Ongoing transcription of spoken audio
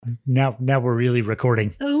Now we're really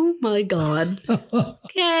recording. Oh my God.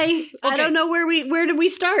 Okay. I don't know where did we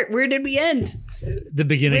start? Where did we end? The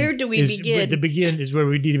beginning. Where do we begin? The begin is where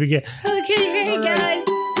we need to begin. Okay, hey guys.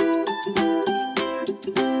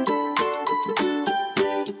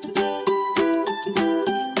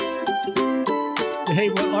 Hey,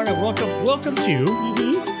 well, all right, welcome to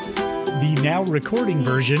the now recording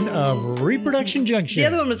version of Reproduction Junction. The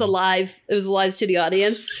other one was alive. It was a live studio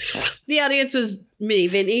audience. The audience was me,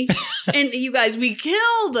 Vinny, and you guys. We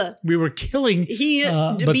killed. We were killing. He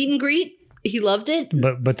meet and greet. He loved it.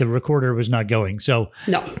 But the recorder was not going. So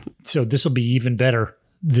this will be even better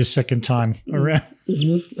this second time around.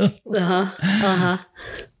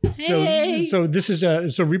 So this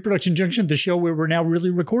is Reproduction Junction, the show where we're now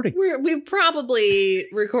really recording. We're probably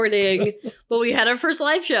recording, but we had our first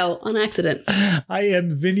live show on accident. I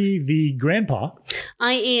am Vinny, the grandpa.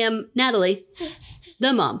 I am Natalie,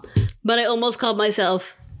 the mom, but I almost called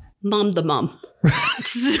myself Mom the Mom,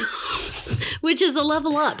 which is a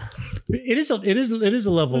level up. It is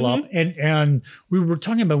a level up, and we were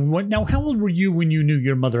talking about now. How old were you when you knew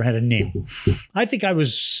your mother had a name? I think I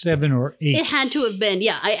was 7 or 8. It had to have been,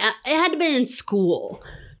 yeah. It had to have been in school.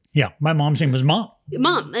 Yeah, my mom's name was Mom.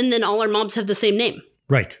 Mom, and then all our moms have the same name.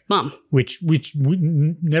 Right, Mom. Which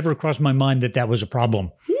never crossed my mind that was a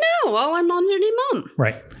problem. No, all our moms are named Mom.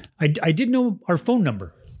 Right. I did know our phone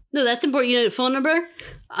number. No, that's important. You know the phone number?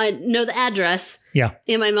 I know the address. Yeah.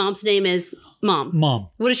 And my mom's name is Mom. Mom.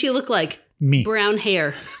 What does she look like? Me. Brown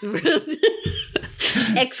hair.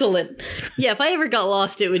 Excellent. Yeah, if I ever got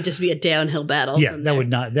lost, it would just be a downhill battle. Yeah, that would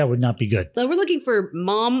not be good. So we're looking for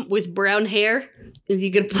Mom with brown hair. If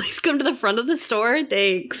you could please come to the front of the store,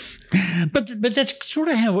 thanks. But that's sort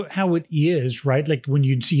of how it is, right? Like when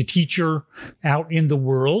you see a teacher out in the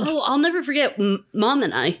world. Oh, I'll never forget. Mom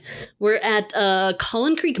and I were at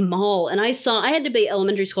Collin Creek Mall, and I had to be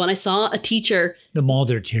elementary school, and I saw a teacher. The mall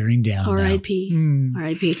they're tearing down. R.I.P.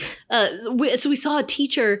 R.I.P. So we saw a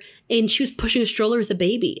teacher, and she was pushing a stroller with a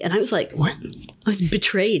baby, and I was like, "What?" I was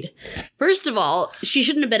betrayed. First of all, she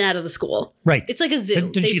shouldn't have been out of the school. Right. It's like a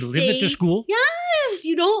zoo. Did she live at the school? Yes.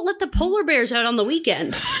 You don't let the polar bears out on the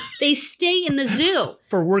weekend. They stay in the zoo.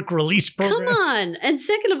 For work release program. Come on. And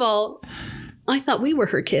second of all, I thought we were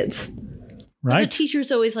her kids. Right. The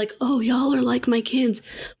teacher's always like, "Oh, y'all are like my kids."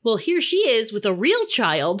 Well, here she is with a real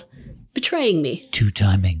child betraying me.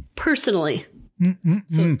 Two-timing. Personally.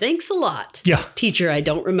 So thanks a lot. Yeah. Teacher, I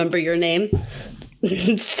don't remember your name.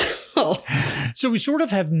 So we sort of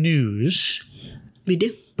have news. We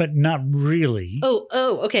do. But not really.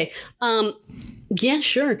 Oh, okay. Yeah,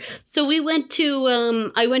 sure. So we went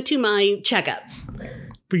to I went to my checkup.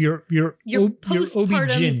 For your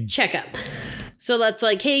postpartum checkup. So that's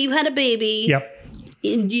like, hey, you had a baby. Yep.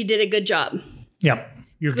 And you did a good job. Yep.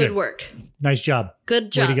 You're good. Good work. Nice job.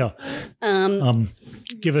 Good job. Way to go.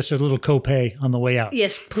 Give us a little copay on the way out.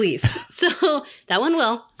 Yes, please. So that went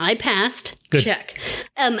well. I passed. Good. Check.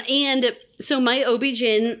 And so my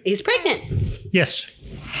OB-GYN is pregnant. Yes.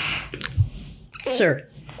 Sir,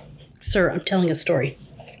 I'm telling a story.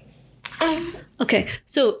 Okay,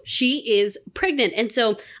 so she is pregnant. And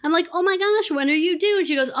so I'm like, "Oh my gosh, when are you due?" And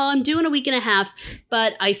she goes, "Oh, I'm due in a week and a half.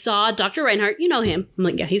 But I saw Dr. Reinhardt. You know him." I'm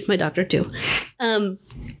like, "Yeah, he's my doctor too."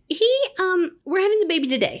 We're having the baby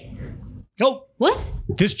today. Oh. What?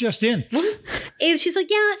 This just in. What? And she's like,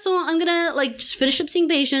 "Yeah, so I'm going to just finish up seeing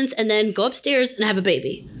patients and then go upstairs and have a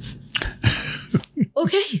baby."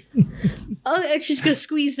 Okay. Oh, she's going to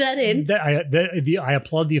squeeze that in. I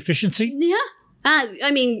applaud the efficiency. Yeah. I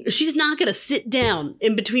mean, she's not going to sit down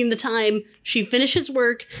in between the time she finishes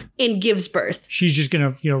work and gives birth. She's just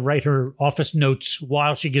going to, write her office notes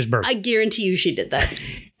while she gives birth. I guarantee you she did that.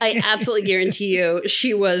 I absolutely guarantee you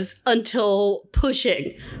she was, until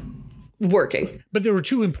pushing, working. But there were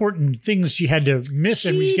two important things she had to miss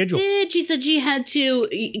and reschedule. She did. She said she had to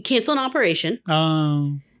cancel an operation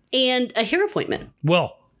and a hair appointment.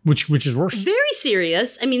 Well, which is worse. Very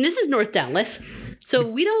serious. I mean, this is North Dallas. So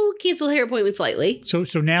we don't cancel hair appointments lightly. So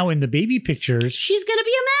now in the baby pictures, she's going to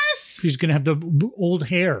be a mess. She's going to have the old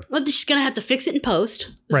hair. Well, she's going to have to fix it in post.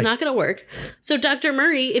 It's right. not going to work. So Dr.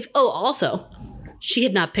 Murray, also, she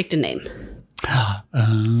had not picked a name.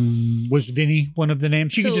 Was Vinny one of the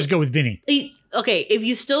names? She could just go with Vinny. Okay, if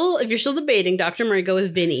you're still debating, Dr. Murray, go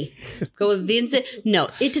with Vinny. Go with Vincent.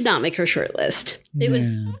 No, it did not make her short list. It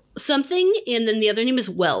was something, and then the other name is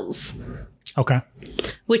Wells. Okay.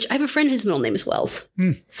 Which I have a friend whose middle name is Wells.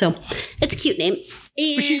 So it's a cute name.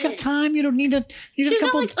 And but she's got time. You don't need a. She's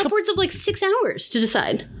got upwards of 6 hours to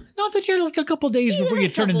decide. Not that you're a couple days before you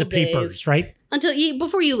turn in the papers, right?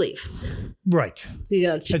 Before you leave. Right. You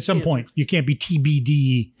got At some point, you can't be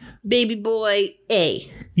TBD. baby boy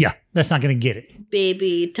A, Yeah, that's not going to get it.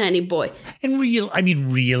 baby tiny boy. And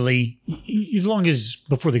really, as long as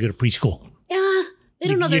before they go to preschool. Yeah, they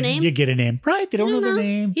don't know their name. You get a name. Right, they don't know their know.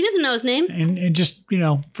 name. He doesn't know his name. And just,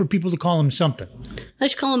 for people to call him something. I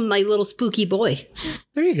should call him my little spooky boy.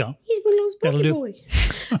 There you go. He's my little That'll spooky do. boy.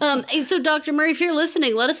 Hey, so Dr. Murray, if you're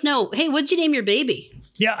listening, let us know. Hey, what'd you name your baby?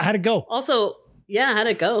 Yeah, how'd it go? Also, yeah, how'd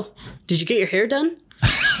it go? Did you get your hair done?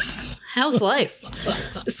 How's life?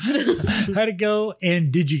 How'd it go?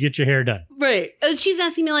 And did you get your hair done? Right. She's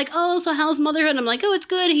asking me like, oh, so how's motherhood? I'm like, oh, it's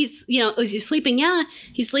good. He's, is he sleeping? Yeah.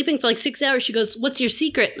 He's sleeping for like 6 hours. She goes, what's your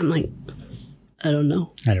secret? I'm like, I don't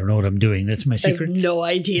know. I don't know what I'm doing. That's my I secret. have no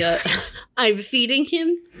idea. I'm feeding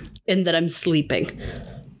him and then I'm sleeping.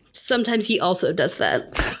 Sometimes he also does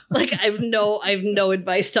that. Like I have no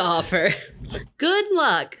advice to offer. Good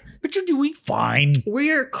luck. But you're doing fine.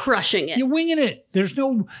 We're crushing it. You're winging it. There's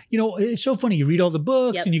no, it's so funny. You read all the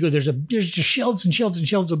books Yep. and you go, there's just shelves and shelves and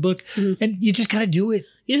shelves of book, and you just got to do it.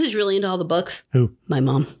 You know who's really into all the books? Who? My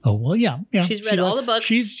mom. Oh, well, yeah. She's read all the books.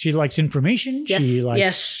 She likes information. Yes, She likes,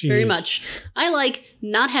 yes, very much. I like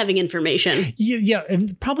not having information. Yeah,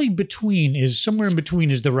 and probably somewhere in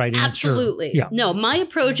between is the right answer. Absolutely. Yeah. No, my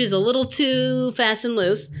approach is a little too fast and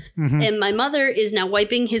loose. Mm-hmm. And my mother is now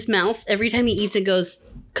wiping his mouth every time he eats and goes,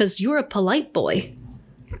 because you're a polite boy.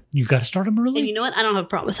 You got to start them early. And you know what? I don't have a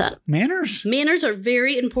problem with that. Manners. Manners are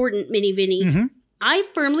very important, Mini Vinny. Mm-hmm. I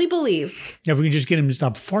firmly believe. If we can just get him to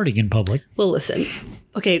stop farting in public. Well, listen.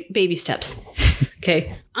 Okay, baby steps.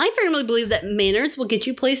 Okay. I firmly believe that manners will get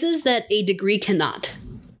you places that a degree cannot.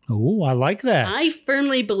 Oh, I like that. I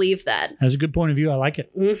firmly believe that. That's a good point of view. I like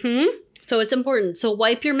it. Mm-hmm. So it's important. So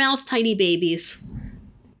wipe your mouth, tiny babies,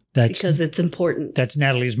 because it's important. That's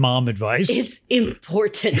Natalie's mom advice. It's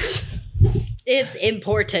important. It's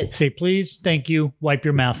important. Say please, thank you, wipe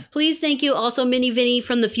your mouth. Please, thank you. Also, Mini Vinny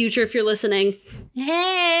from the future, if you're listening.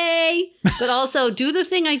 Hey! But also, do the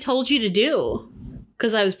thing I told you to do,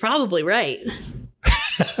 because I was probably right.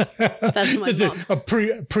 That's my mom. A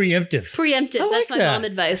preemptive. Preemptive. I like That's my that. mom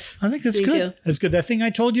advice. I think that's Me good. too. That's good. That thing I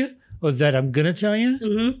told you, or that I'm going to tell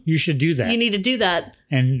you, you should do that. You need to do that.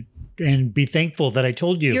 and be thankful that I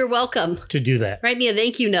told you You're welcome. to do that. Write me a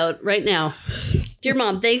thank you note right now. Dear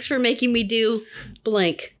Mom, thanks for making me do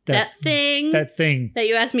blank. That thing that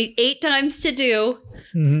you asked me 8 times to do,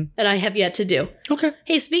 and I have yet to do. Okay.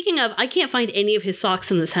 Hey, speaking of, I can't find any of his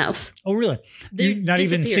socks in this house. Oh, really? They're Not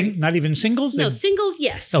even singles? No, singles,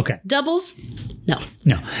 yes. Okay. Doubles, no.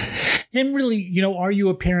 No. And really, are you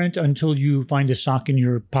a parent until you find a sock in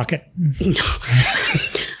your pocket?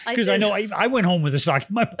 Because I know I went home with a sock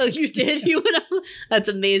in my pocket. Oh, you did? You went up? That's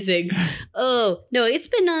amazing. Oh, no, it's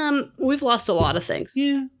been, we've lost a lot of things.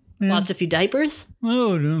 Yeah. Lost a few diapers.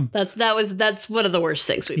 Oh, no. That's one of the worst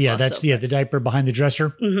things we've lost. The diaper behind the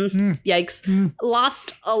dresser. Yikes.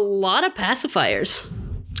 Lost a lot of pacifiers.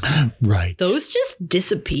 Right. Those just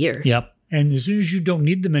disappear. Yep. And as soon as you don't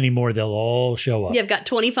need them anymore, they'll all show up. Yeah, I've got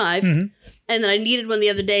 25. And then I needed one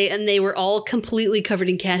the other day, and they were all completely covered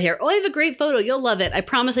in cat hair. Oh, I have a great photo. You'll love it. I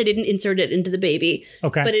promise I didn't insert it into the baby.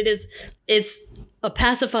 Okay. But it's a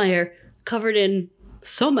pacifier covered in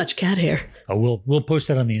so much cat hair. Oh, we'll post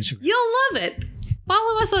that on the Instagram. You'll love it.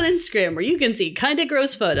 Follow us on Instagram where you can see kind of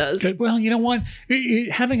gross photos. Good. Well, you know what?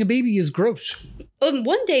 Having a baby is gross.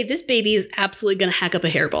 One day, this baby is absolutely going to hack up a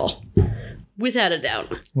hairball. Without a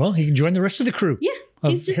doubt. Well, he can join the rest of the crew. Yeah.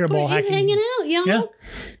 He's just hairball he's hacking. hanging out, y'all. Yeah.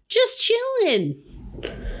 Just chilling.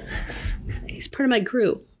 He's part of my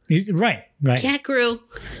crew. Right. Cat crew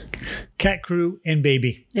Cat crew and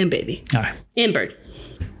baby. and baby. All right. And bird.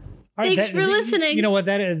 All right, Thanks for listening. You know what?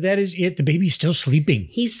 That is it. The baby's still sleeping.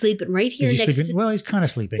 He's sleeping right here Is he next sleeping? to... Well, he's kind of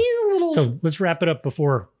sleeping. He's a little... So let's wrap it up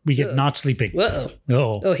before we get not sleeping. Uh-oh.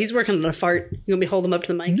 Oh. Oh, he's working on a fart. You want me to hold him up to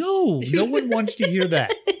the mic? No one wants to hear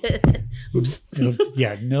that. Oops.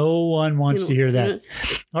 Yeah, no one wants to hear that.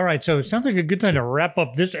 All right, so it sounds like a good time to wrap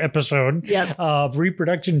up this episode of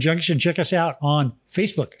Reproduction Junction. Check us out on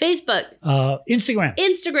Facebook, Instagram,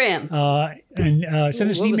 and send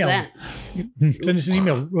us an email. What was that? Send us an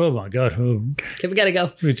email. Oh my God. Okay, we gotta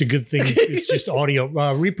go. It's a good thing. It's just audio.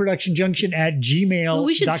 reproductionjunction@gmail.com. Well,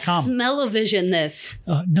 we should smell-o-vision this.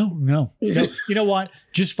 No. You know what?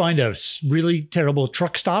 Just find a really terrible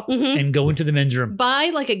truck stop and go into the men's room.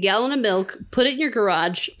 Buy like a gallon of milk, put it in your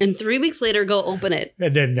garage, and 3 weeks later, go open it.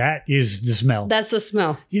 And then that is the smell. That's the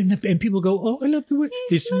smell. Yeah, and people go, oh, I love the way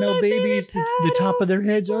they smell babies. It's the top of their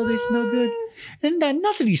heads. Oh, they smell good. And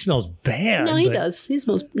not that he smells bad. No, he does. He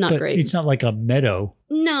smells not great. It's not like a meadow.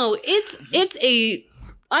 No, it's a...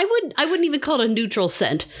 I wouldn't even call it a neutral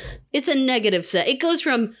scent. It's a negative scent. It goes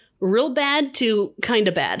from real bad to kind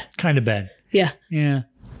of bad. Kind of bad. Yeah. Yeah.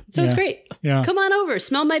 So it's great. Yeah. Come on over.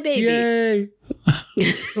 Smell my baby. Yay.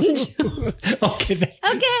 Okay.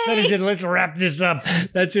 That is it. Let's wrap this up.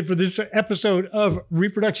 That's it for this episode of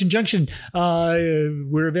Reproduction Junction.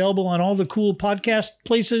 We're available on all the cool podcast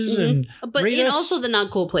places and also the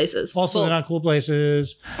not cool places. Also the not cool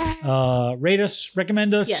places. Rate us,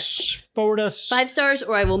 recommend us, forward us. 5 stars,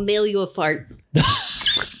 or I will mail you a fart.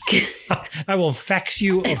 I will fax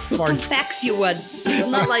you a fart. Fax you one. You'll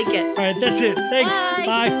not like it. All right, that's it. Thanks.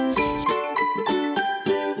 Bye.